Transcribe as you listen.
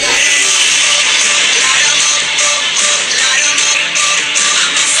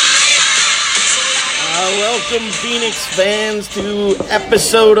Welcome, Phoenix fans, to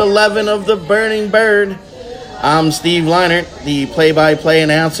episode 11 of The Burning Bird. I'm Steve Leinert, the play-by-play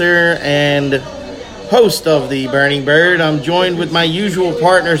announcer and host of The Burning Bird. I'm joined with my usual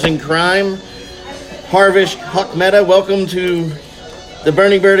partners in crime, Harvish Huckmeta. Welcome to The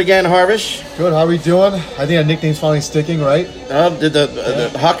Burning Bird again, Harvish. Good, how are we doing? I think our nickname's finally sticking, right?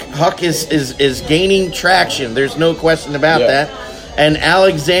 The Huck is gaining traction. There's no question about that. And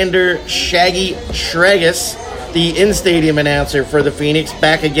Alexander Shaggy Shregas, the in-stadium announcer for the Phoenix,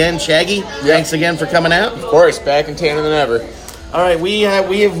 back again. Shaggy, thanks again for coming out. Of course, back in tanner than ever. All right, we have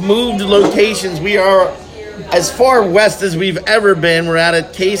moved locations. We are as far west as we've ever been. We're out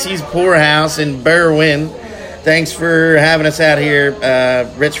at Casey's Poorhouse in Berwyn. Thanks for having us out here,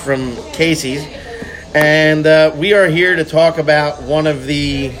 Rich from Casey's. And we are here to talk about one of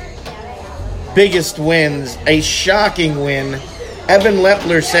the biggest wins, a shocking win. Evan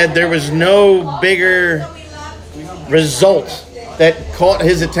Lepler said there was no bigger result that caught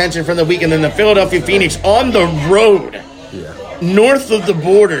his attention from the weekend than the Philadelphia Phoenix on the road, north of the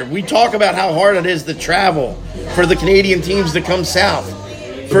border. We talk about how hard it is to travel for the Canadian teams to come south,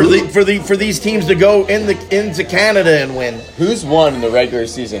 for these teams to go into Canada and win. Who's won in the regular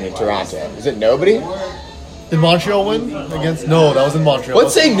season in Toronto? Is it nobody? Did Montreal win against? No, that was in Montreal.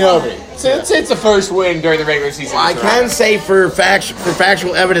 Let's say nobody. Let's say it's the first win during the regular season. I can say for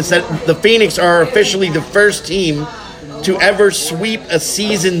factual evidence that the Phoenix are officially the first team to ever sweep a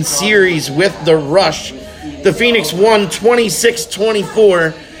season series with the Rush. The Phoenix won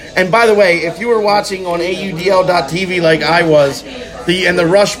 26-24. And by the way, if you were watching on AUDL.TV like I was, the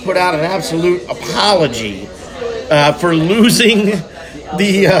Rush put out an absolute apology for losing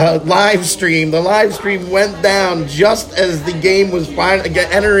the live stream. The live stream went down just as the game was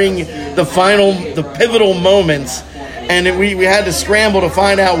entering the pivotal moments, and we had to scramble to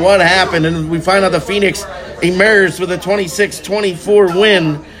find out what happened, and we find out the Phoenix emerged with a 26-24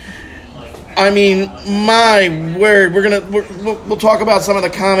 win. I mean, my word, we'll talk about some of the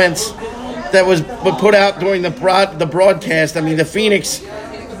comments that was put out during the broadcast. I mean, the Phoenix,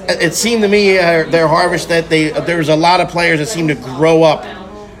 it seemed to me, their Harvest, that there was a lot of players that seemed to grow up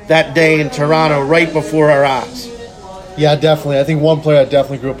that day in Toronto right before our eyes. Yeah, definitely. I think one player that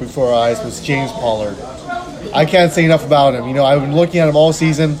definitely grew up before our eyes was James Pollard. I can't say enough about him. You know, I've been looking at him all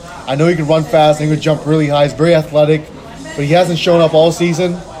season. I know he can run fast and he can jump really high. He's very athletic, but he hasn't shown up all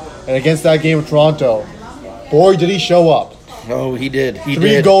season. And against that game with Toronto, boy, did he show up. Oh, he did.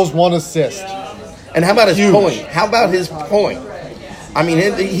 Three goals, 1 assist. And how about his pulling? I mean,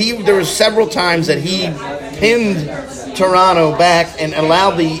 there were several times that he pinned Toronto back and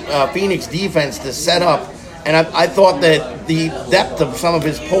allowed the Phoenix defense to set up. And I thought that the depth of some of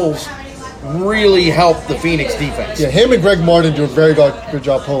his pulls really helped the Phoenix defense. Yeah, him and Greg Martin do a very good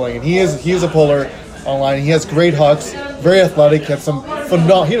job pulling. And he is a puller online. He has great hucks, very athletic, had some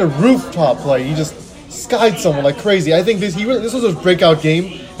phenomenal. He had a rooftop play. He just skied someone like crazy. I think this was a breakout game,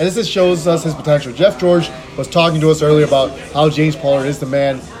 and this just shows us his potential. Jeff George was talking to us earlier about how James Pollard is the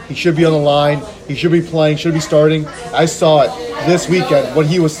man. He should be on the line. He should be playing, should be starting. I saw it this weekend, what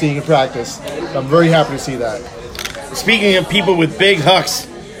he was seeing in practice. I'm very happy to see that. Speaking of people with big hucks,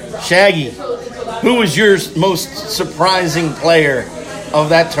 Shaggy, who was your most surprising player of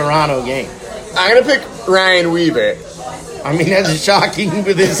that Toronto game? I'm going to pick Ryan Weaver. I mean, that's shocking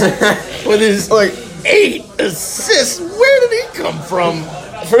with his 8 assists. Where did he come from?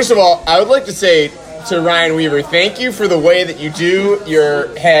 First of all, I would like to say to Ryan Weaver, thank you for the way that you do your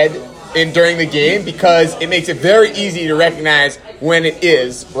head during the game, because it makes it very easy to recognize when it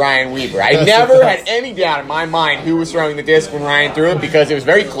is Ryan Weaver. I never had any doubt in my mind who was throwing the disc when Ryan threw it, because it was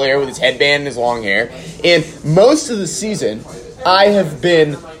very clear with his headband and his long hair. And most of the season, I have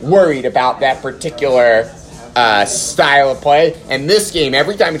been worried about that particular style of play, and this game,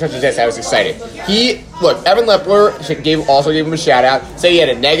 every time he touched his disc, I was excited. Evan Lepler also gave him a shout out. Say he had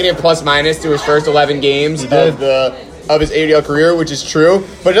a negative plus minus to his first 11 games of his AUDL career, which is true,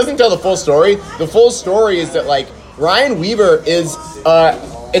 but it doesn't tell the full story. The full story is that Ryan Weaver is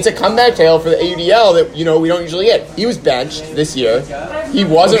it's a comeback tale for the AUDL that we don't usually get. He was benched this year. He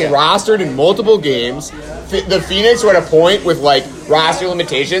wasn't rostered in multiple games. The Phoenix were at a point with roster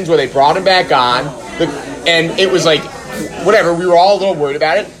limitations where they brought him back on. And it was whatever, we were all a little worried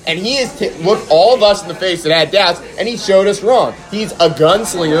about it. And he has looked all of us in the face that had doubts, and he showed us wrong. He's a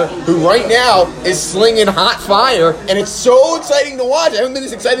gunslinger who right now is slinging hot fire, and it's so exciting to watch. I haven't been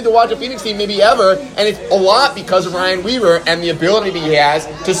this excited to watch a Phoenix team maybe ever, and it's a lot because of Ryan Weaver and the ability that he has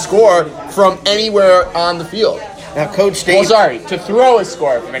to score from anywhere on the field. Now, Coach Dave... to throw a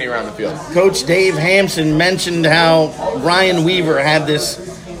score from anywhere on the field. Coach Dave Hampson mentioned how Ryan Weaver had this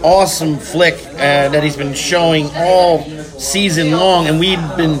awesome flick that he's been showing all season long, and we'd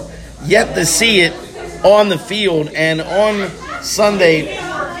been yet to see it on the field. And on Sunday,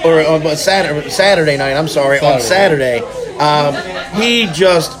 or on Saturday night, on Saturday, he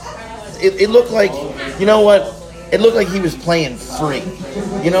just, it looked like, you know what? It looked like he was playing free.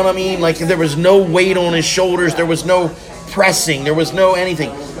 You know what I mean? Like there was no weight on his shoulders. There was no pressing. There was no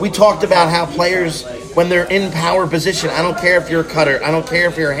anything. We talked about how players, when they're in power position, I don't care if you're a cutter, I don't care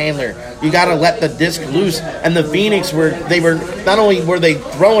if you're a handler, you got to let the disc loose. And the Phoenix not only were they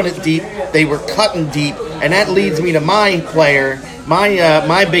throwing it deep, they were cutting deep. And that leads me to my player,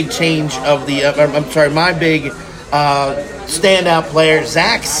 my big change of the, my big standout player,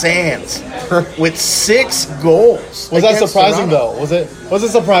 Zach Sands, with 6 goals. Was that surprising though? Was it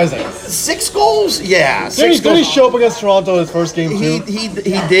surprising? 6 goals? Yeah. Did he show up against Toronto his first game too? He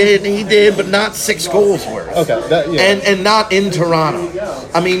did, but not 6 goals worth. Okay. And not in Toronto.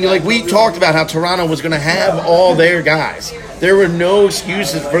 I mean, like we talked about how Toronto was going to have all their guys. There were no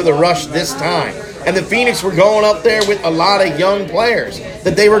excuses for the Rush this time. And the Phoenix were going up there with a lot of young players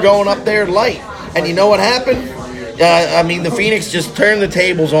that they were going up there light. And you know what happened? I mean, the Phoenix just turned the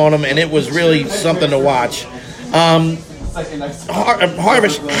tables on them, and it was really something to watch.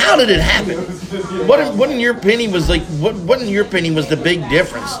 Harvish, how did it happen? What in your opinion was like? What in your opinion was the big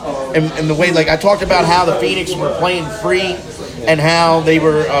difference? And the way, like I talked about how the Phoenix were playing free, and how they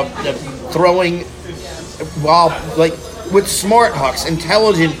were throwing while like with smart hucks,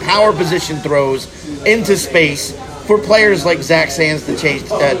 intelligent power position throws into space for players like Zach Sands to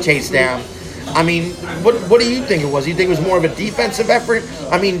chase down. I mean, what do you think it was? You think it was more of a defensive effort?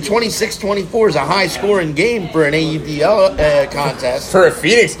 I mean, 26-24 is a high-scoring game for an AUDL contest. For a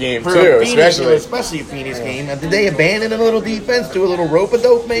Phoenix game, especially a Phoenix game. Did they abandon a little defense, do a little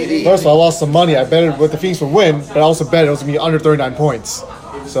rope-a-dope maybe? First of all, I lost some money. I betted what the Phoenix would win, but I also bet it was going to be under 39 points.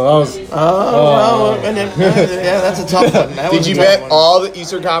 So that was... yeah, that's a tough one. Did you bet all the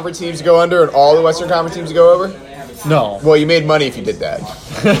Eastern Conference teams to go under and all the Western Conference teams to go over? No. Well, you made money if you did that.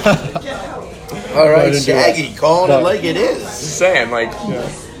 All right, Shaggy, calling it like it is. Just saying, like... Yeah.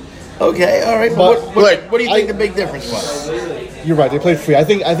 Okay, all right. But what do you think the big difference was? You're right. They played free. I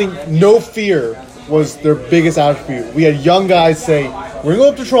think no fear was their biggest attribute. We had young guys say, we're going to go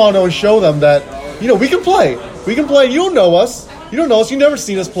up to Toronto and show them that, we can play. We can play. You don't know us. You've never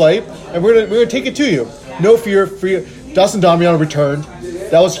seen us play. And we're gonna take it to you. No fear. Free. Dustin Damiano returned.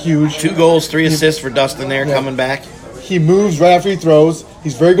 That was huge. 2 goals, 3 assists for Dustin there coming back. He moves right after he throws.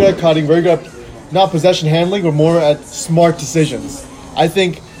 He's very good at cutting, very good at not possession handling, but more at smart decisions. I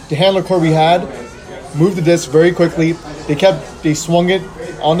think the handler core we had moved the disc very quickly. They swung it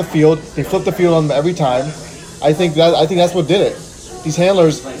on the field. They flipped the field on them every time. I think that's what did it. These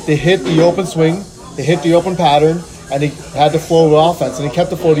handlers, they hit the open swing, they hit the open pattern, and they had the flow of the offense, and they kept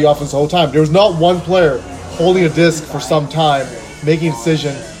the flow of the offense the whole time. There was not one player holding a disc for some time, making a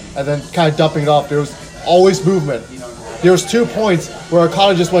decision, and then kind of dumping it off. There was always movement. There was 2 points where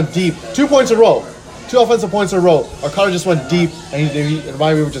Arcata just went deep. 2 points in a row. 2 offensive points in a row. Arcata just went deep, and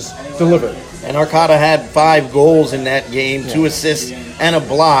Miami would just deliver. And Arcata had 5 goals in that game, 2 assists and a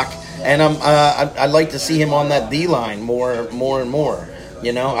block. And I'd like to see him on that D-line more and more.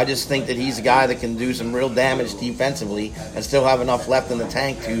 I just think that he's a guy that can do some real damage defensively and still have enough left in the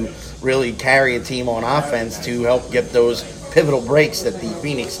tank to really carry a team on offense to help get those pivotal breaks that the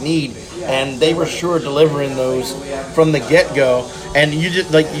Phoenix need. And they were sure delivering those from the get-go. And you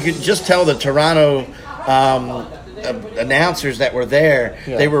could just tell the Toronto announcers that were there,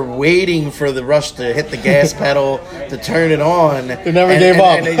 they were waiting for the Rush to hit the gas pedal to turn it on. They never gave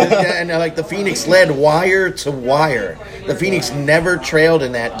up. And like the Phoenix led wire to wire. The Phoenix never trailed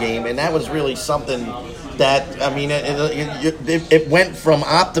in that game, and that was really something that, I mean, it went from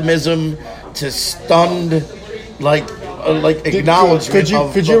optimism to stunned,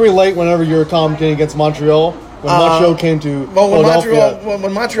 acknowledgement. Could you relate whenever you were commentating against Montreal? When Montreal came to Philadelphia.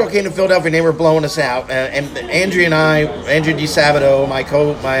 When Montreal came to Philadelphia, they were blowing us out. And Andrea DiSabato,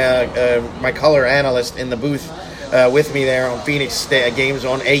 my color analyst in the booth with me there on Phoenix games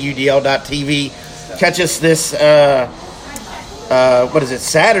on AUDL.TV, catch us this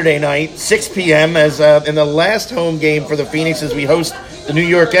Saturday night, 6 p.m. as in the last home game for the Phoenix as we host the New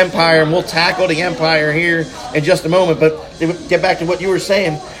York Empire, and we'll tackle the Empire here in just a moment. But to get back to what you were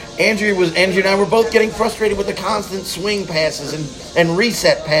saying, Andrew and I were both getting frustrated with the constant swing passes and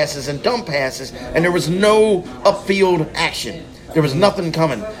reset passes and dump passes, and there was no upfield action. There was nothing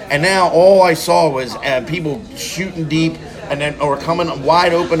coming. And now all I saw was people shooting deep or coming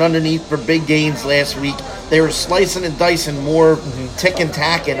wide open underneath for big gains last week. They were slicing and dicing more tick and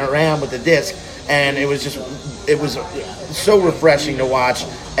tacking around with the disc, and it was just it was so refreshing to watch,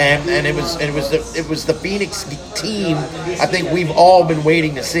 and it was the Phoenix team I think we've all been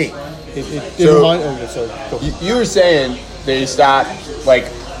waiting to see. You were saying they stopped like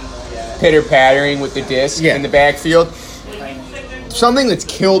pitter-pattering with the disc in the backfield. Something that's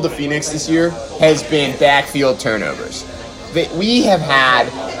killed the Phoenix this year has been backfield turnovers. We have had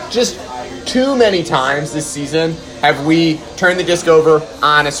just too many times this season have we turned the disc over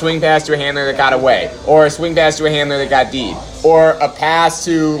on a swing pass to a handler that got away, or a swing pass to a handler that got deep, or a pass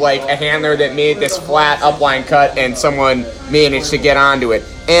to like a handler that made this flat upline cut and someone managed to get onto it.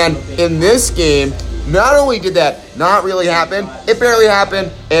 And in this game, not only did that not really happen, it barely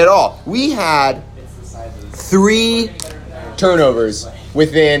happened at all. We had 3 turnovers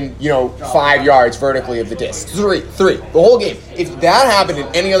within 5 yards vertically of the disc. Three, the whole game. If that happened in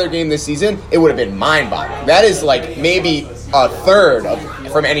any other game this season, it would have been mind-boggling. That is like maybe a third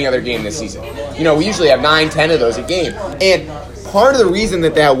from any other game this season. We usually have 9-10 of those a game. And part of the reason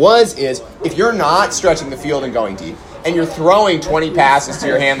that was is if you're not stretching the field and going deep, and you're throwing 20 passes to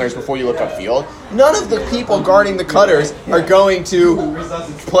your handlers before you look upfield, none of the people guarding the cutters are going to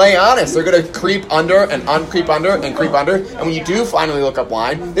play honest. They're going to creep under and uncreep under and creep under. And when you do finally look up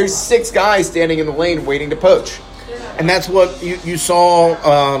line, there's 6 guys standing in the lane waiting to poach. And that's what you saw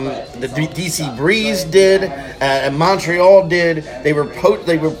the DC Breeze did, and Montreal did. They were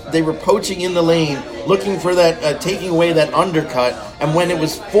poaching in the lane, looking for that, taking away that undercut. And when it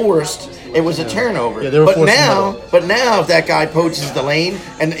was forced, it was a turnover. Yeah, but now, if that guy poaches the lane,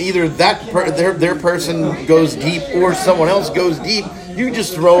 and either their person goes deep or someone else goes deep, you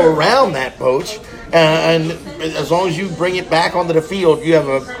just throw around that poach. And as long as you bring it back onto the field, you have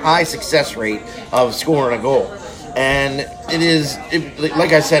a high success rate of scoring a goal. And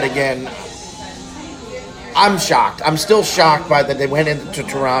like I said again, I'm shocked. I'm still shocked by that they went into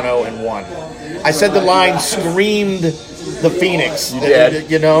Toronto and won. I said the line screamed the Phoenix,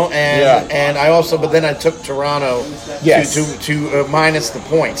 and I also, but then I took Toronto to minus the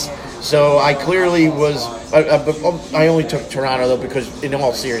points. So I clearly was. I only took Toronto though because, in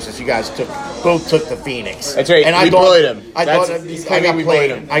all seriousness, you guys both took the Phoenix. That's right. And we played him. I got played. This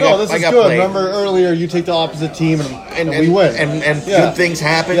is good. Remember earlier, you take the opposite team and we win, and good things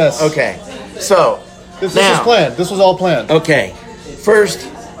happen. Yes. Okay. So this was planned. This was all planned. Okay. First,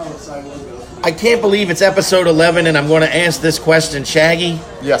 I can't believe it's episode 11, and I'm going to ask this question, Shaggy.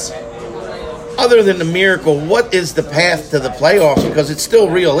 Yes. Other than the miracle, what is the path to the playoffs? Because it's still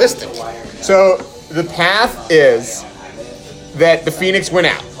realistic. So the path is that the Phoenix win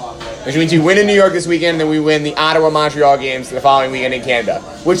out, which means you win in New York this weekend, and then we win the Ottawa-Montreal games the following weekend in Canada,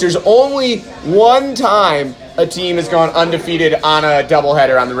 which there's only one time a team has gone undefeated on a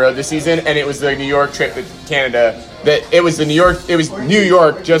doubleheader on the road this season, and it was the New York trip to Canada. It was New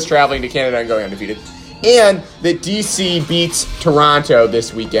York just traveling to Canada and going undefeated. And that DC beats Toronto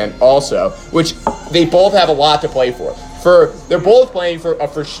this weekend also, which they both have a lot to play for. They're both playing for a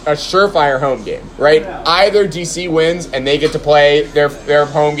surefire home game, right? Either DC wins and they get to play their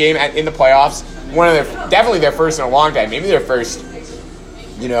home game in the playoffs. Definitely their first in a long time, maybe their first,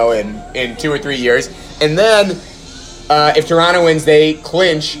 in 2 or 3 years. And then if Toronto wins, they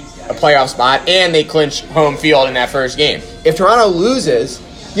clinch a playoff spot and they clinch home field in that first game. If Toronto loses,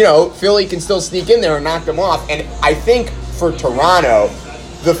 Philly can still sneak in there and knock them off. And I think for Toronto,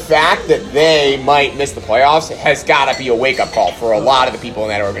 the fact that they might miss the playoffs has got to be a wake-up call for a lot of the people in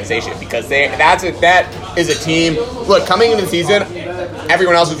that organization, because that is a team. Look, coming into the season,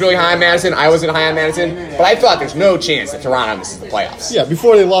 everyone else was really high on Madison. I wasn't high on Madison, but I thought there's no chance that Toronto misses the playoffs. Yeah,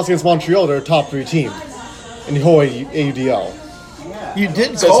 before they lost against Montreal, they're a top 3 team in the whole AUDL. You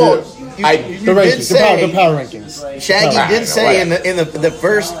did call it. The power rankings. Shaggy did say in the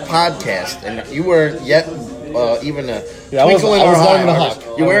first podcast, and you weren't yet even a twinkle in our eye.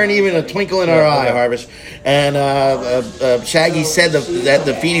 You weren't even a twinkle in our eye, Harvish. And Shaggy said that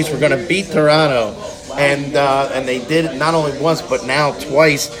the Phoenix were going to beat Toronto, and they did it not only once but now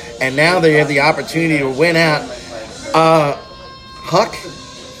twice, and now they have the opportunity to win out. Huck,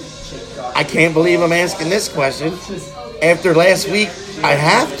 I can't believe I'm asking this question. After last week, I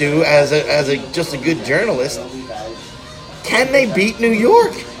have to, as just a good journalist. Can they beat New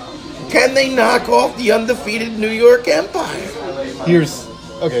York? Can they knock off the undefeated New York Empire? Here's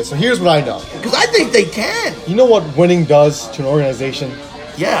what I know. Because I think they can. You know what winning does to an organization?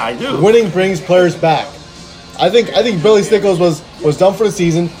 Yeah, I do. Winning brings players back. I think Billy Stickles was done for the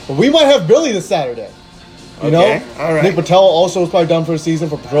season, but we might have Billy this Saturday. You know? All right. Nick Patel also was probably done for the season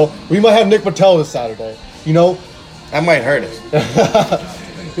for Patrol. We might have Nick Patel this Saturday. That might hurt us.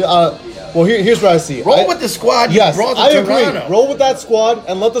 Well, here's what I see. Roll with the squad you Yes, brought to I Toronto. agree. Roll with that squad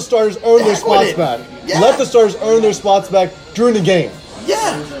and let the starters earn their Heck with spots it. back. Yeah. Let the starters earn their spots back during the game.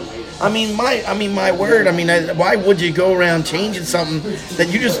 Yeah. My word. Why would you go around changing something that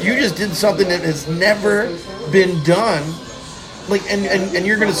you just did something that has never been done? Like, and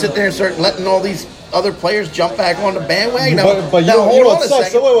you're going to sit there and start letting all these other players jump back on the bandwagon. But you now, know hold on what a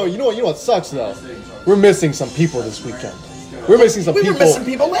sucks? second. You know what sucks though? We're missing some people this weekend. We're missing some We people. were missing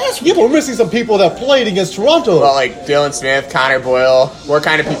people last Yeah, week. but we're missing some people that played against Toronto. Well, like Dylan Smith, Connor Boyle. What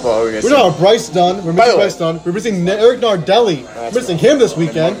kind of people are we We're missing? not Bryce Dunn. We're By missing the way- Bryce Dunn. We're missing Eric Nardelli. We're missing him this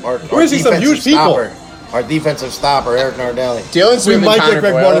weekend. Our We're missing some defensive huge people. stopper. Our defensive stopper, Eric Nardelli. Dylan We Smith and might get Connor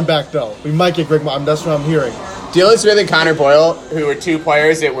Greg Boyle. Martin back though. We might get Greg Martin. That's what I'm hearing. Dylan Smith and Connor Boyle, who were two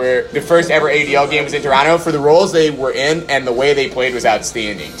players that were the first ever ADL game was in Toronto for the roles they were in, and the way they played was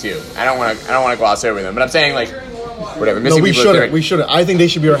outstanding too. I don't want to gloss over them, but I'm saying like whatever. No, Missing we people shouldn't. are We shouldn't. I think they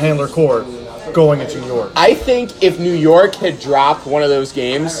should be our handler core going into New York. I think if New York had dropped one of those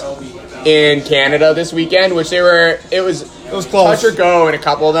games in Canada this weekend, which it was close. touch or go in a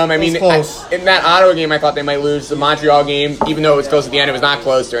couple of them. I mean, close. in that Ottawa game, I thought they might lose. The Montreal game, even though it was close at the end, it was not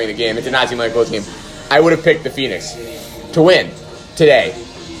close during the game. It did not seem like a close game. I would have picked the Phoenix to win today.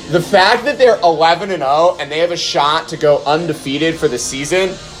 The fact that they're 11-0 and they have a shot to go undefeated for the season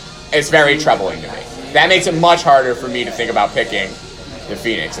is very troubling to me. That makes it much harder for me to think about picking the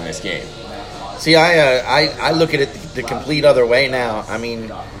Phoenix in this game. See, I look at it the complete other way now. I mean,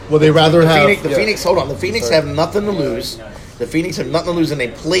 Well, they rather have Phoenix. Hold on, the Phoenix have nothing to lose. The Phoenix have nothing to lose, and they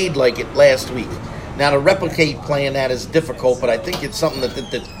played like it last week. Now to replicate playing that is difficult, but I think it's something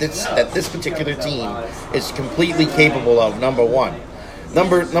that this particular team is completely capable of. Number one,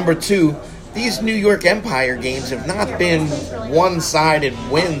 number two. These New York Empire games have not been one-sided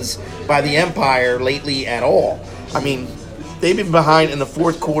wins by the Empire lately at all. I mean, they've been behind in the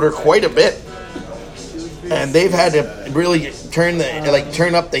fourth quarter quite a bit, and they've had to really turn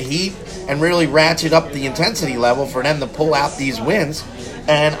up the heat and really ratchet up the intensity level for them to pull out these wins.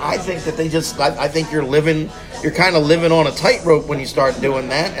 And I think that I think you're kind of living on a tightrope when you start doing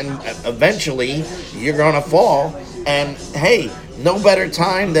that, and eventually you're gonna fall. And hey, no better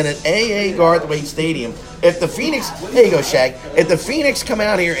time than at AA Garthwaite Stadium. If the Phoenix, there you go, Shag. If the Phoenix come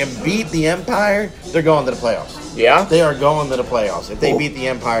out here and beat the Empire, they're going to the playoffs. Yeah? They are going to the playoffs. If they beat the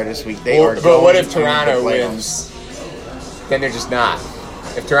Empire this week, they are going to the playoffs. But what if Toronto wins? Then they're just not.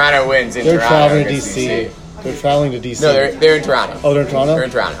 If Toronto wins in They're Toronto traveling to against DC. They're traveling to DC. No, they're in Toronto. Oh, they're in Toronto. They're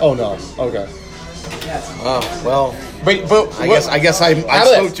in Toronto. Oh no. Okay. Well, But I guess I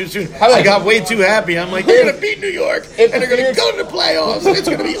spoke too soon. How about I got way too happy. I'm like, they're going to beat New York, If and they're the going to Phoenix- go to the playoffs, and it's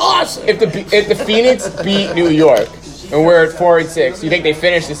going to be awesome. if the Phoenix beat New York and we're at 4-6, you think they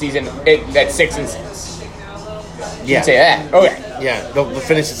finish the season at 6-6? Yeah, Say that. Okay. yeah. They'll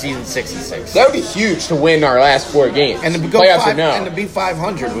finish the season 6-6. That would be huge to win our last 4 games. And to go playoffs or 5, no. and to be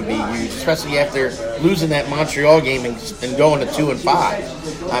 500 would be huge, especially after losing that Montreal game and going to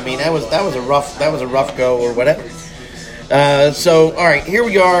 2-5. I mean, that was a rough go or whatever. So all right, here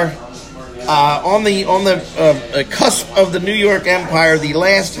we are on the cusp of the New York Empire, the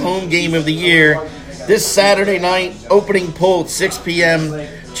last home game of the year. This Saturday night, opening poll at 6 p.m.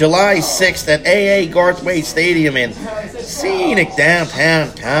 July 6th at AA Garthwaite Stadium in scenic downtown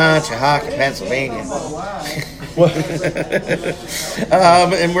Conshohocken, Pennsylvania.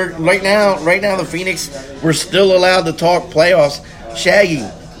 And we're right now the Phoenix, we're still allowed to talk playoffs. Shaggy,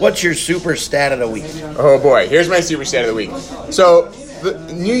 what's your super stat of the week? Oh boy, here's my super stat of the week. So,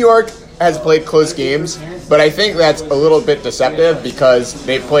 New York has played close games, but I think that's a little bit deceptive because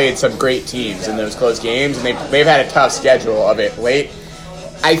they've played some great teams in those close games, and they've had a tough schedule of it late.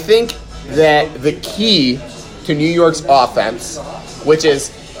 I think that the key to New York's offense, which is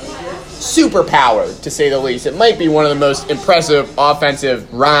super powered to say the least, it might be one of the most impressive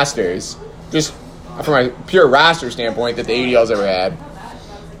offensive rosters, just from a pure roster standpoint, that the ADL's ever had.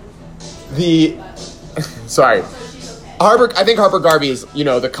 I think Harper Garvey is,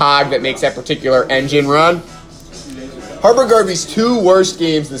 the cog that makes that particular engine run. Harper Garvey's 2 worst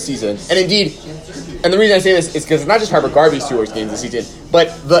games this season, and indeed, and the reason I say this is because it's not just Harper Garvey's 2 worst games this season, but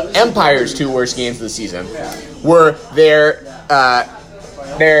the Empire's 2 worst games this season were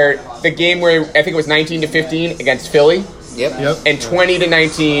the game where I think it was 19-15 against Philly, Yep. and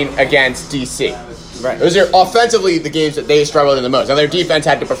 20-19 against DC. Right. Those are offensively the games that they struggled in the most. Now, their defense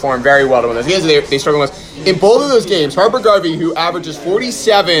had to perform very well to win those games. They struggled most. In both of those games, Harper Garvey, who averages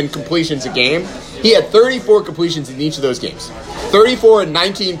 47 completions a game, he had 34 completions in each of those games. 34 and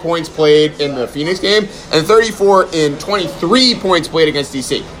 19 points played in the Phoenix game, and 34 in 23 points played against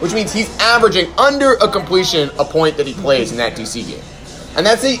DC, which means he's averaging under a completion a point that he plays in that DC game. And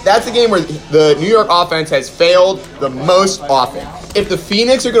that's the game where the New York offense has failed the most often. If the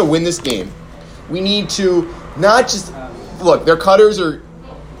Phoenix are going to win this game, we need to not just look. Their cutters are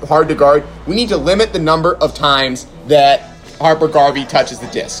hard to guard. We need to limit the number of times that Harper Garvey touches the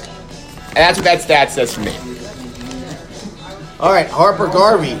disc. And that's what that stat says to me. All right, Harper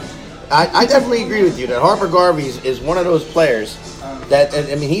Garvey. I definitely agree with you that Harper Garvey is one of those players that,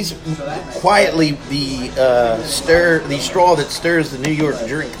 I mean, he's quietly the straw that stirs the New York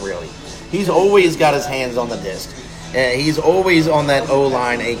drink, really. He's always got his hands on the disc. He's always on that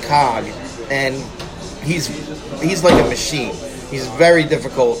O-line, a cog, and he's like a machine. He's very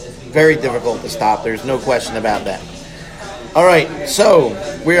difficult to stop. There's no question about that. All right, so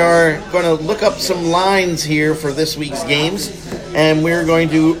we are going to look up some lines here for this week's games, and we're going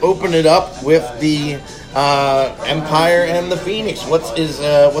to open it up with the Empire and the Phoenix. What's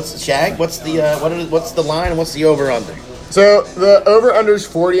the Shag? What's the line and what's the over/under? So the over/under is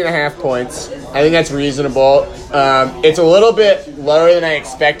 40.5 points. I think that's reasonable. It's a little bit lower than I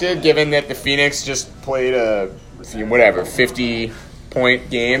expected, given that the Phoenix just played a 50-point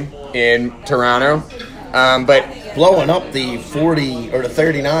game in Toronto. But blowing up the 40 or the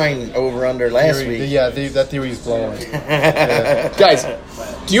 39 over/under last week. Yeah, that theory is blowing. Guys,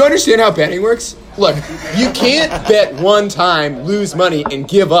 do you understand how betting works? Look, you can't bet one time, lose money, and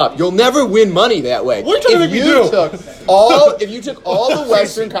give up. You'll never win money that way. What are you trying to make me do? If you took all the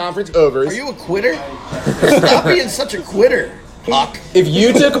Western Conference overs... Are you a quitter? Stop being such a quitter, Puck. If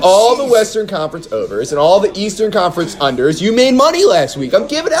you took all the Western Conference overs and all the Eastern Conference unders, you made money last week. I'm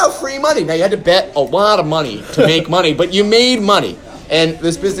giving out free money. Now, you had to bet a lot of money to make money, but you made money. And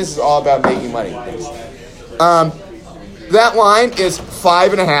this business is all about making money. That line is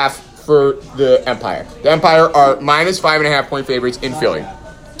 5.5 for the Empire. The Empire are minus 5.5 point favorites in Philly.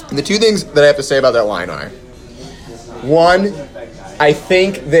 And the two things that I have to say about that line are, one, I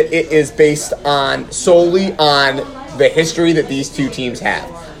think that it is based solely on the history that these two teams have.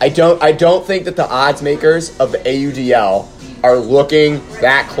 I don't think that the odds makers of the AUDL are looking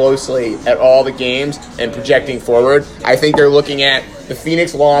that closely at all the games and projecting forward. I think they're looking at the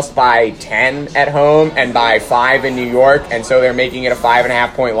Phoenix lost by 10 at home and by 5 in New York, and so they're making it a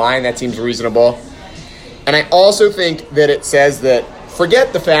 5.5 point line. That seems reasonable. And I also think that it says that,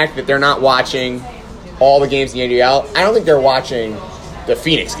 forget the fact that they're not watching all the games in the AUDL. I don't think they're watching the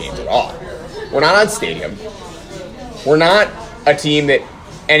Phoenix games at all. We're not on Stadium. We're not a team that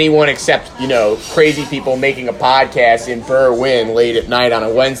anyone except, crazy people making a podcast in Berwyn late at night on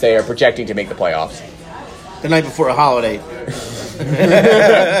a Wednesday are projecting to make the playoffs. The night before a holiday.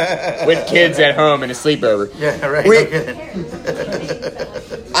 With kids at home and a sleepover. Yeah, right.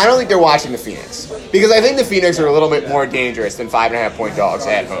 I don't think they're watching the Phoenix. Because I think the Phoenix are a little bit more dangerous than 5.5 point dogs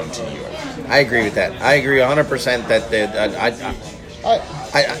at home to New York. I agree with that. I agree 100% that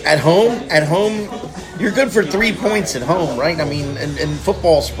at home, you're good for 3 points at home, right? I mean, in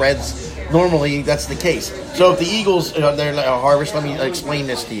football spreads, normally that's the case. So if the Eagles, they're like, Harvest, let me explain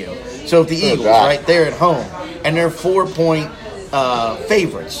this to you. So if the Eagles, right, they're at home, and they're 4-point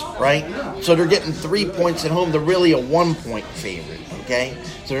favorites, right? So they're getting 3 points at home. They're really a 1 point favorite, okay?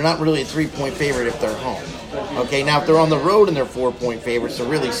 So they're not really a 3 point favorite if they're home. Okay, now if they're on the road and they're 4 point favorites, they're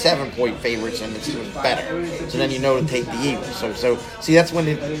really 7 point favorites, and it's even better. So then you know to take the Eagles. So see, that's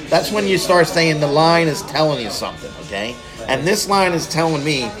when you start saying the line is telling you something. Okay, and this line is telling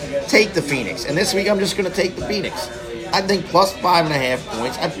me take the Phoenix. And this week I'm just going to take the Phoenix. I think plus 5.5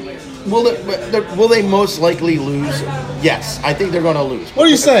 points. Will they most likely lose? Yes, I think they're going to lose. What are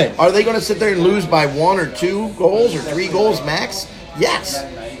you saying? Are they going to sit there and lose by 1 or 2 goals or 3 goals max? Yes.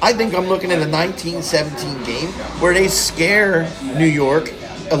 I think I'm looking at a 19-17 game where they scare New York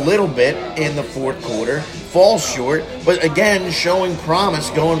a little bit in the fourth quarter, fall short, but again, showing promise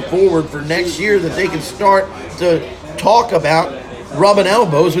going forward for next year that they can start to talk about rubbing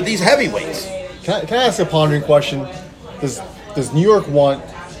elbows with these heavyweights. Can I ask a pondering question? Does New York want...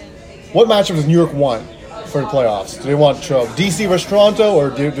 What matchup does New York want for the playoffs? Do they want DC versus Toronto,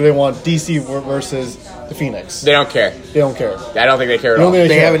 or do they want DC versus the Phoenix? They don't care. They don't care. I don't think they care at all.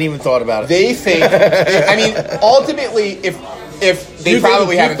 They haven't even thought about it. They think... I mean, ultimately, if they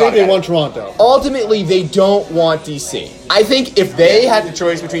probably haven't thought about it. They want Toronto. Ultimately, they don't want DC. I think if they had the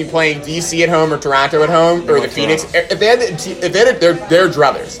choice between playing DC at home or Toronto at home, or the Phoenix... If they had their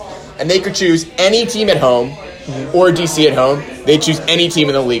druthers, and they could choose any team at home or DC at home, they'd choose any team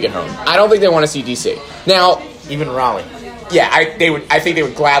in the league at home. I don't think they want to see DC. Now... Even Raleigh. Yeah, I think they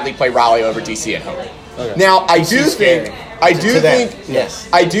would gladly play Raleigh over DC at home. Okay. Now, I do think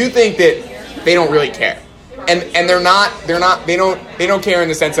that they don't really care. And they don't care in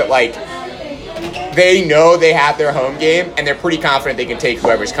the sense that, like, they know they have their home game, and they're pretty confident they can take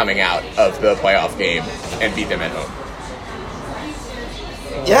whoever's coming out of the playoff game and beat them at home.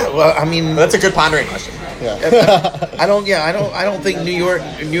 Yeah, well, I mean, That's a good pondering question. Yeah. I don't think New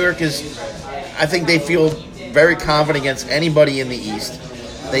York is. I think they feel very confident against anybody in the East.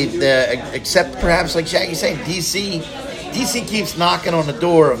 They except perhaps like Shaggy's saying, DC keeps knocking on the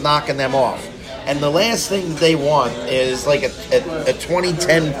door of knocking them off. And the last thing they want is like a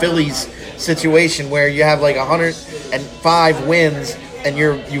 2010 Phillies situation where you have like 105 wins and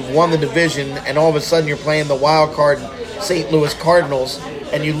you've won the division, and all of a sudden you're playing the wild card St. Louis Cardinals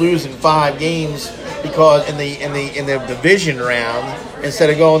and you lose in 5 games because in the division round instead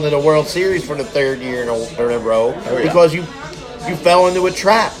of going to the World Series for the 3rd year in a row because you fell into a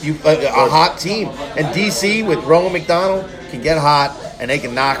trap. A hot team, and DC with Roland McDonald can get hot and they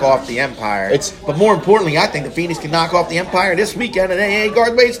can knock off the Empire. But more importantly, I think the Phoenix can knock off the Empire this weekend at AA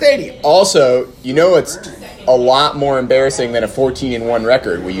Guardway Stadium. Also, it's a lot more embarrassing than a 14-1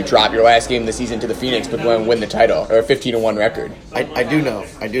 record where you drop your last game of the season to the Phoenix but go and win the title, or a 15-1 record. I do know.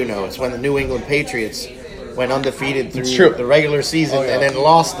 It's when the New England Patriots went undefeated through the regular season and then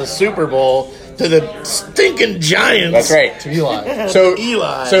lost the Super Bowl to the stinking Giants. That's right. To Eli. So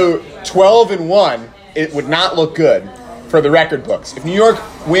Eli. So 12-1, it would not look good for the record books. If New York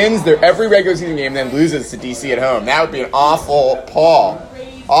wins their every regular season game and then loses to DC at home, that would be an awful pall.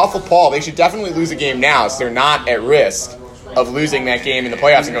 Awful pall. They should definitely lose a game now so they're not at risk of losing that game in the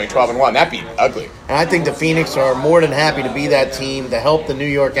playoffs and going 12-1. That'd be ugly. And I think the Phoenix are more than happy to be that team to help the New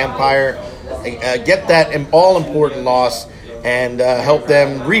York Empire get that all-important loss and help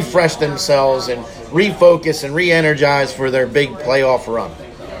them refresh themselves and refocus and re-energize for their big playoff run.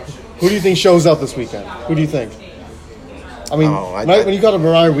 Who do you think shows up this weekend? Who do you think? I mean, when you got to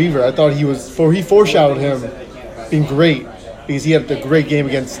Ryan Weaver, I thought he foreshadowed him being great because he had a great game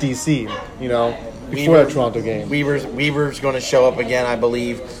against DC, before that Toronto game. Weaver's going to show up again, I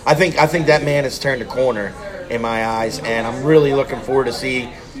believe. I think that man has turned a corner in my eyes, and I'm really looking forward to see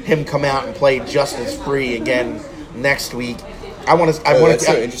him come out and play just as free again next week. That's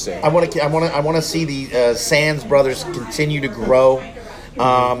so interesting. I want to see the Sands brothers continue to grow.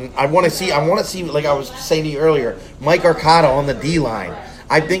 I want to see, like I was saying to you earlier, Mike Arcata on the D line.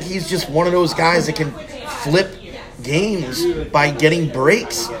 I think he's just one of those guys that can flip games by getting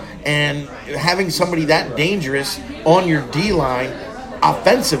breaks, and having somebody that dangerous on your D line,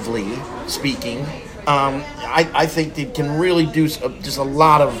 offensively speaking, I think they can really do just a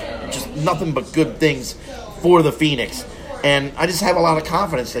lot of just nothing but good things for the Phoenix, and I just have a lot of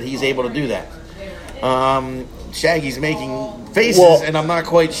confidence that he's able to do that. Shaggy's making faces, and I'm not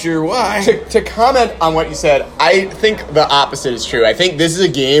quite sure why. To comment on what you said, I think the opposite is true. I think this is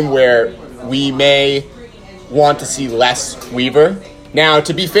a game where we may want to see less Weaver. Now,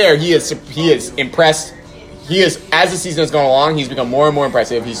 to be fair, he is impressed. As the season has gone along, he's become more and more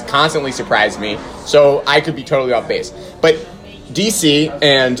impressive. He's constantly surprised me, so I could be totally off base. But DC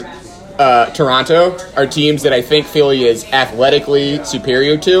and Toronto are teams that I think Philly is athletically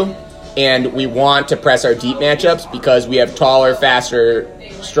superior to, and we want to press our deep matchups because we have taller, faster,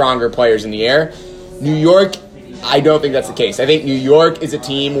 stronger players in the air. New York, I don't think that's the case. I think New York is a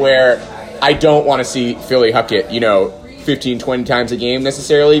team where I don't want to see Philly huck it, 15, 20 times a game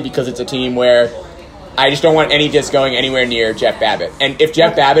necessarily, because it's a team where I just don't want any disc going anywhere near Jeff Babbitt. And if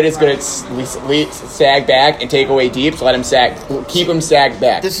Jeff Babbitt is going to sag back and take away deep, so keep him sagged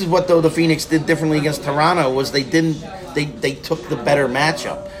back. This is what, though, the Phoenix did differently against Toronto, was they took the better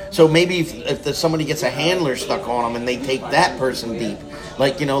matchup. So maybe if somebody gets a handler stuck on them and they take that person deep,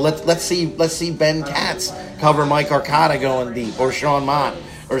 like, let's see Ben Katz cover Mike Arcata going deep, or Sean Mott,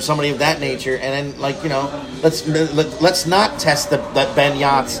 or somebody of that nature, and then let's not test the Ben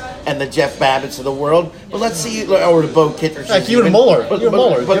Yachts and the Jeff Babbitts of the world, but let's see, or the Bo Kitters, like even Muller, or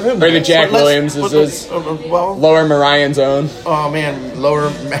the Jack Williams Lower Marion zone. Oh man, Lower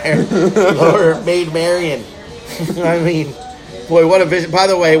Maid Marion. I mean, boy, what a vision! By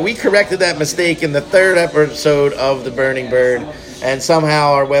the way, we corrected that mistake in the 3rd episode of The Burning Bird, and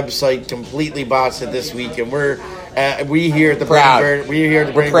somehow our website completely botched it this week, and we here at the Burning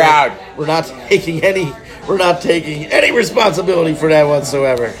Bird, we're proud. We're not taking any responsibility for that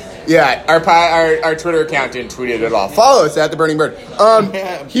whatsoever. Yeah, our Twitter account didn't tweet it at all. Follow us at The Burning Bird.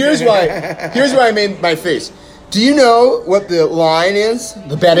 Here's why I made my face. Do you know what the line is?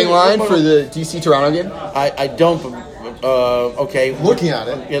 The betting line for the DC Toronto game? I don't. Okay. Looking at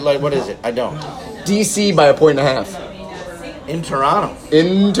it. Yeah, like, what is it? I don't. DC by 1.5. In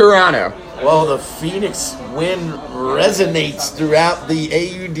Toronto. Well, the Phoenix win resonates throughout the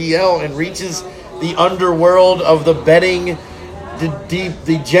AUDL and reaches the underworld of the betting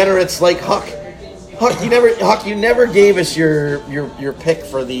degenerates like Huck. Huck, you never gave us your pick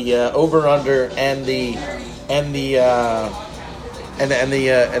for the over under and the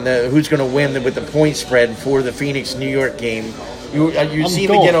who's going to win with the point spread for the Phoenix New York game. You seem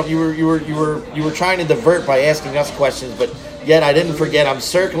to get you were trying to divert by asking us questions, but yet I didn't forget. I'm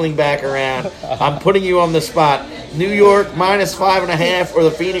circling back around. I'm putting you on the spot. New York -5.5 or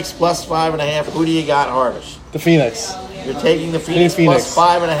the Phoenix +5.5. Who do you got, Harvish? The Phoenix. You're taking the Phoenix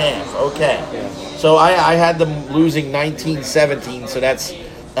 +5.5. Okay. Yeah. So I had them losing 19-17, so that's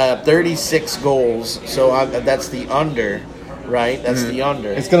 36 goals. So that's the under, right? That's the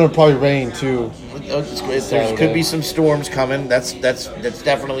under. It's going to probably rain, too. There could be some storms coming. That's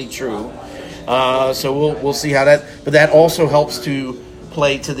definitely true. So we'll see how that. But that also helps to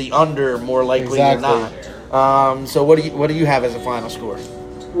play to the under more likely than not. So what do you have as a final score?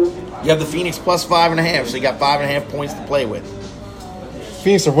 You have the Phoenix +5.5, so you got 5.5 points to play with.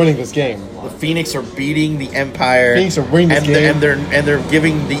 Phoenix are winning this game. The Phoenix are beating the Empire. Phoenix are winning this game, and they're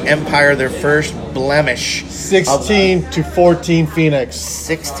giving the Empire their first blemish. 16-14 Phoenix.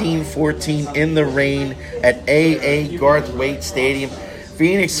 16-14 in the rain at AA Garth Waite Stadium.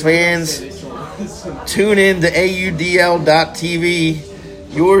 Phoenix fans, tune in to AUDL.TV.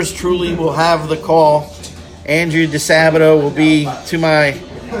 Yours truly will have the call. Andrew DeSabato will be to my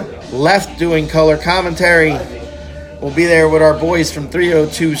left doing color commentary. We'll be there with our boys from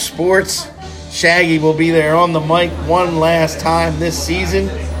 302 Sports. Shaggy will be there on the mic one last time this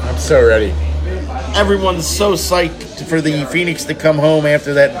season. I'm so ready. Everyone's so psyched for the Phoenix to come home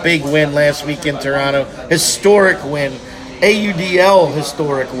after that big win last week in Toronto. Historic win. AUDL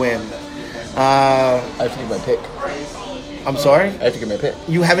historic win. I have to give my pick. I'm sorry? I have to give my pick.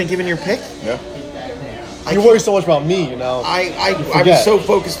 You haven't given your pick? No. You worry so much about me, you know. I was so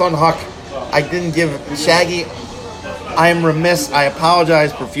focused on Huck. I didn't give Shaggy. I am remiss. I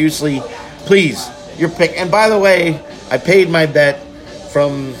apologize profusely. Please, your pick. And by the way, I paid my bet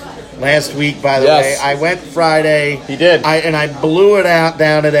from last week, by the way. I went Friday. He did. I blew it out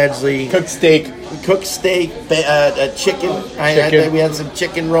down at Edgeley. Cooked steak, chicken. We had some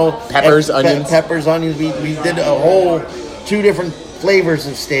chicken roll. Peppers, onions. Peppers, onions. We did a whole 2 different flavors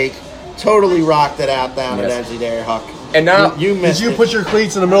of steak. Totally rocked it out down at Edgeley there, Huck. And now you missed Did you put your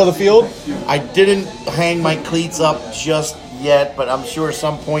cleats in the middle of the field? I didn't hang my cleats up just yet, but I'm sure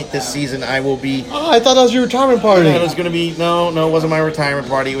some point this season I will be. Oh, I thought that was your retirement party. It was going to be no, it wasn't my retirement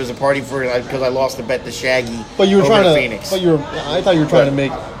party. It was a party for because I lost a bet to Shaggy. But you were trying to Phoenix. But I thought you were trying to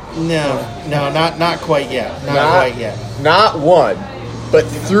make. No, not quite yet. Not quite yet. Not one, but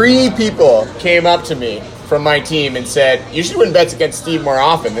 3 people came up to me from my team and said, "You should win bets against Steve more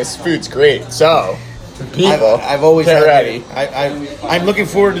often. This food's great." So, people, I've always get had ready. I'm looking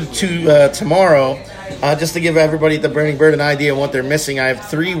forward to tomorrow. Just to give everybody at the Burning Bird an idea of what they're missing, I have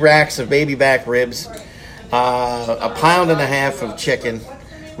 3 racks of baby back ribs, a pound and a half of chicken,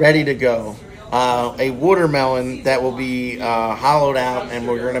 ready to go. A watermelon that will be hollowed out, and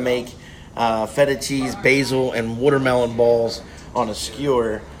we're going to make feta cheese, basil, and watermelon balls on a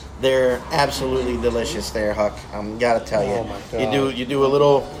skewer. They're absolutely delicious there, Huck. Gotta tell you. Oh my God. You do a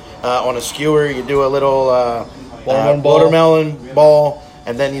little on a skewer. You do a little Watermelon ball,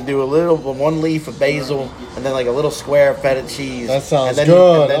 and then you do a little 1 leaf of basil, and then like a little square of feta cheese. That sounds and then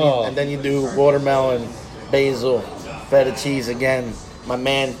good. And then you do watermelon, basil, feta cheese again. My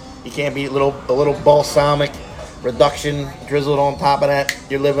man, you can't beat a little balsamic reduction drizzled on top of that.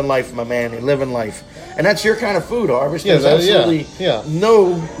 You're living life, my man. You're living life. And that's your kind of food, Harvest. There's absolutely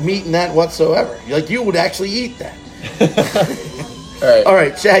no meat in that whatsoever. Like, you would actually eat that. All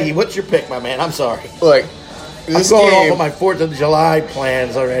right, Shaggy, what's your pick, my man? I'm sorry. Look, I'm going off on my 4th of July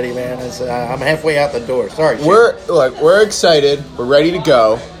plans already, man. I'm halfway out the door. Sorry, Shaggy. We're excited. We're ready to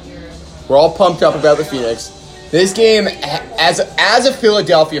go. We're all pumped up about the Phoenix. This game, as a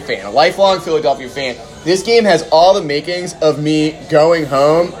Philadelphia fan, a lifelong Philadelphia fan, this game has all the makings of me going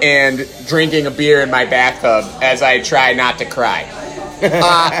home and drinking a beer in my bathtub as I try not to cry.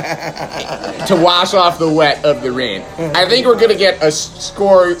 To wash off the wet of the rain. I think we're going to get a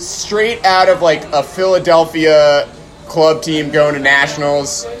score straight out of like a Philadelphia club team going to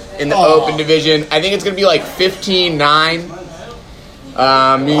Nationals in the Open Division. I think it's going to be like 15-9.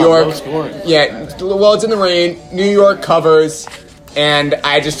 New York. Low scoring. Yeah, well, it's in the rain. New York covers, and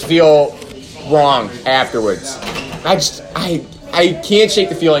I just feel wrong afterwards. I can't shake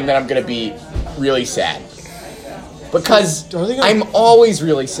the feeling that I'm going to be really sad. Because I'm always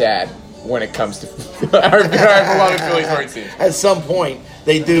really sad when it comes to our beloved Philly sports team. At some point,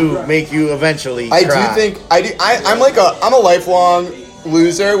 they do make you eventually I cry. do think I'm a lifelong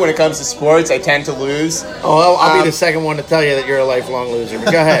loser when it comes to sports. I tend to lose. Oh, I'll be the second one to tell you that you're a lifelong loser.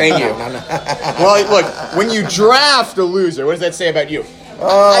 But go ahead. Thank you. No. Well, look, when you draft a loser, what does that say about you?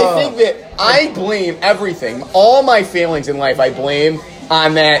 I think that I blame everything, all my failings in life, I blame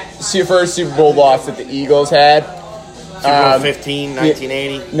on that first Super Bowl loss that the Eagles had. Super Bowl 15,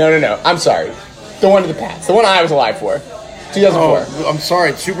 1980. No. I'm sorry. The one to the Pats. The one I was alive for. 2004. Oh, I'm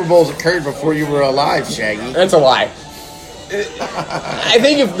sorry. Super Bowls occurred before you were alive, Shaggy. That's a lie. I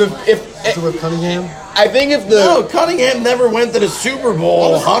think with Cunningham? No, Cunningham never went to the Super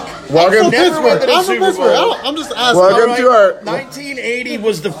Bowl, Huck. Welcome never went to the Super Bowl. I'm just asking. Welcome to our 1980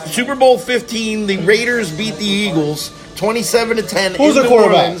 was the Super Bowl 15. The Raiders beat the Eagles 27-10. Who's in the New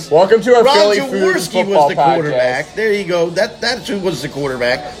quarterback? Orleans. Welcome to our Philly Ron Food Jaworski Football was the quarterback. Podcast. There you go. That's who was the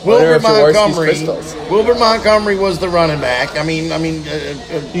quarterback. What are Wilbur Jaworski's Montgomery. Pistols? Wilbur Montgomery was the running back.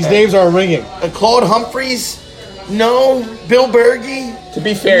 These names are ringing. Claude Humphreys. No. Bill Berge. To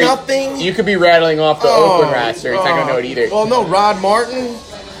be fair, Nothing. you could be rattling off the Oakland rosters. I don't know it either. Well, no. Rod Martin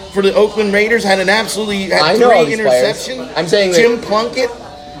for the Oakland Raiders had I know all three these players. interceptions. I'm saying that- Jim Plunkett.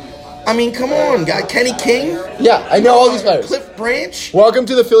 I mean, come on, guy. Kenny King. Yeah, I know all these players. Cliff Branch. Welcome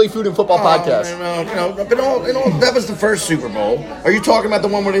to the Philly Food and Football Podcast. That was the first Super Bowl. Are you talking about the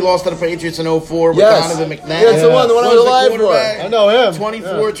one where they lost to the Patriots in 04 with Yes. Donovan McNabb? That's the one I was alive for. I know him.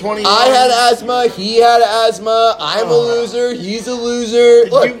 24, 21. I had asthma. He had asthma. I'm a loser. He's a loser.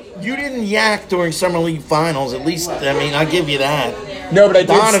 Look, You didn't yak during Summer League Finals. At least, I mean, I'll give you that. no, but I did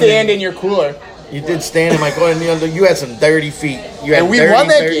Donovan. stand in your cooler. You did stand in my corner. You had some dirty feet. You had And we dirty, won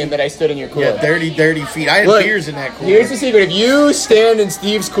that dirty- game that I stood in your You cooler. had dirty feet. I had Look, beers in that cooler. Here's the secret. If you stand in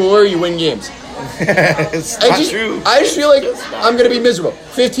Steve's cooler, you win games. It's not true. I just feel like I'm going to be miserable.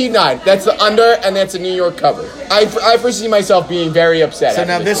 15-9. That's the under, and that's a New York cover. I foresee myself being very upset. So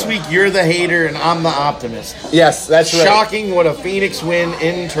after now this week, you're the hater and I'm the optimist. Yes, that's right. Shocking what a Phoenix win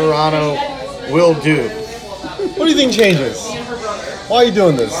in Toronto will do. What do you think changes? Why are you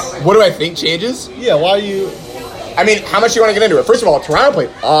doing this? What do I think changes? Yeah, why are you... I mean, how much do you want to get into it? First of all, Toronto played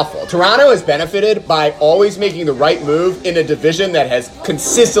awful. Toronto has benefited by always making the right move in a division that has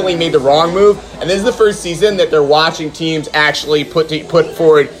consistently made the wrong move. And this is the first season that they're watching teams actually put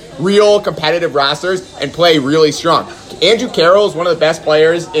forward real competitive rosters and play really strong. Andrew Carroll is one of the best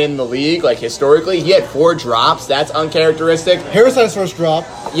players in the league, like historically. He had 4 drops. That's uncharacteristic. Harris had his first drop.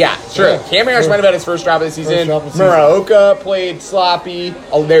 Yeah, sure. Yeah, Cam Harris sure. might have had his first drop of the season. drop of the season. Muraoka played sloppy.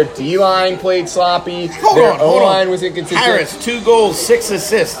 Oh, their D-line played sloppy. Hold Their on. O-line was inconsistent. Harris, 2 goals, 6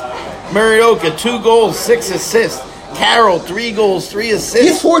 assists. Marioka, 2 goals, 6 assists. Carroll, 3 goals, 3 He had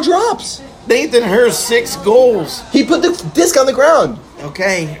assists. 4 drops. Nathan Hurst, 6 goals. He put the disc on the ground.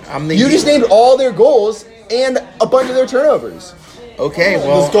 Okay, I'm the. You just named all their goals and a bunch of their turnovers. Okay,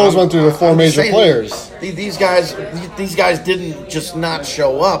 well, Those goals went through the 4 I'm major saying players. These guys didn't just not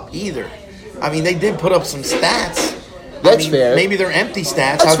show up either. I mean, they did put up some stats. That's fair. Maybe they're empty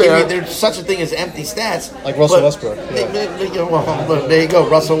stats. That's fair. There's such a thing as empty stats. Like Russell but Westbrook, yeah. Well, there you go.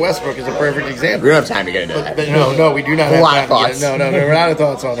 Russell Westbrook is a perfect example. We don't have time to get into that. But no, we do not A have lot time of to get thoughts. it. No, we're out of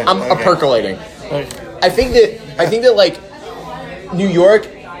thoughts on that. I'm Okay. percolating. Okay. I think that like New York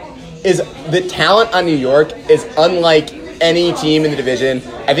is the talent on New York is unlike any team in the division.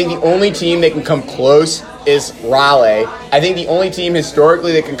 I think the only team that can come close is Raleigh. I think the only team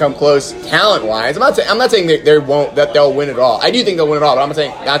historically that can come close talent wise. I'm not saying that they'll win it all. I do think they'll win it all, but I'm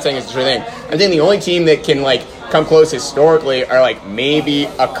not saying it's the true thing. I'm saying the only team that can like come close historically are like maybe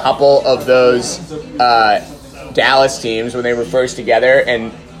a couple of those Dallas teams when they were first together,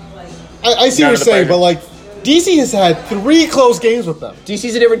 and I see None what of you're the saying, players. but like DC has had 3 close games with them.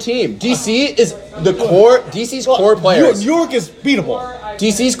 DC's a different team. DC is the core. DC's core players. New York is beatable.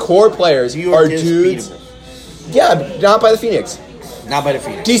 DC's core players New York are is dudes. beatable. Yeah, but not by the Phoenix. Not by the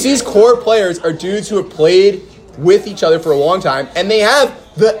Phoenix. DC's core players are dudes who have played with each other for a long time, and they have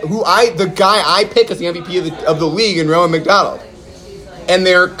the guy I pick as the MVP of the league in Rowan McDonald, and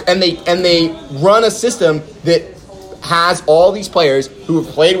they run a system that has all these players who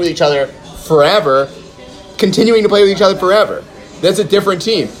have played with each other forever, continuing to play with each other forever. That's a different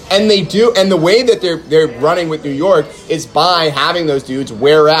team, and they do. And the way that they're running with New York is by having those dudes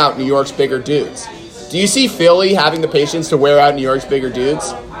wear out New York's bigger dudes. Do you see Philly having the patience to wear out New York's bigger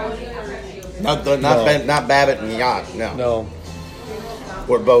dudes? Not Babbitt and Yacht. No.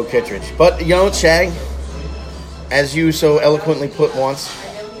 Or Bo Kittredge. But, you know, Shag, as you so eloquently put once,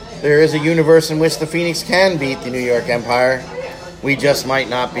 there is a universe in which the Phoenix can beat the New York Empire. We just might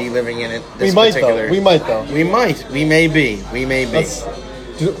not be living in it this We might particular... though. We might though. We might. We may be. We may be.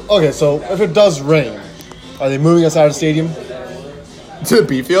 Okay, so if it does rain, are they moving us out of the stadium? To the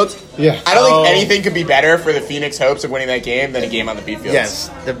B fields? Yeah. I don't think anything could be better for the Phoenix hopes of winning that game than a game on the B fields. Yes,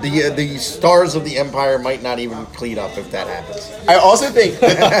 the stars of the Empire might not even clean up if that happens. I also think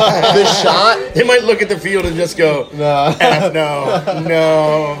that the shot. They might look at the field and just go, No.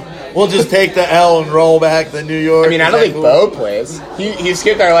 no. We'll just take the L and roll back to New York. I mean, I don't think Bo plays. He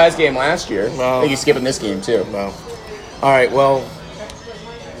skipped our last game last year. No. I think he's skipping this game too. No. All right, well,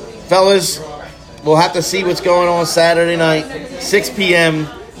 fellas, we'll have to see what's going on Saturday night, 6 p.m.,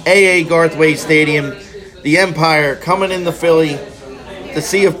 AA Garthwaite Stadium. The Empire coming into Philly to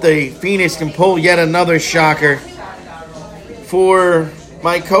see if the Phoenix can pull yet another shocker. For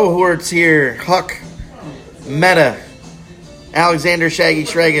my cohorts here, Huck, Meta, Alexander Shaggy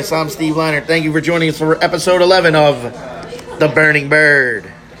Shregus, I'm Steve Leinert. Thank you for joining us for episode 11 of The Burning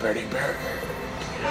Bird. Burning Bird.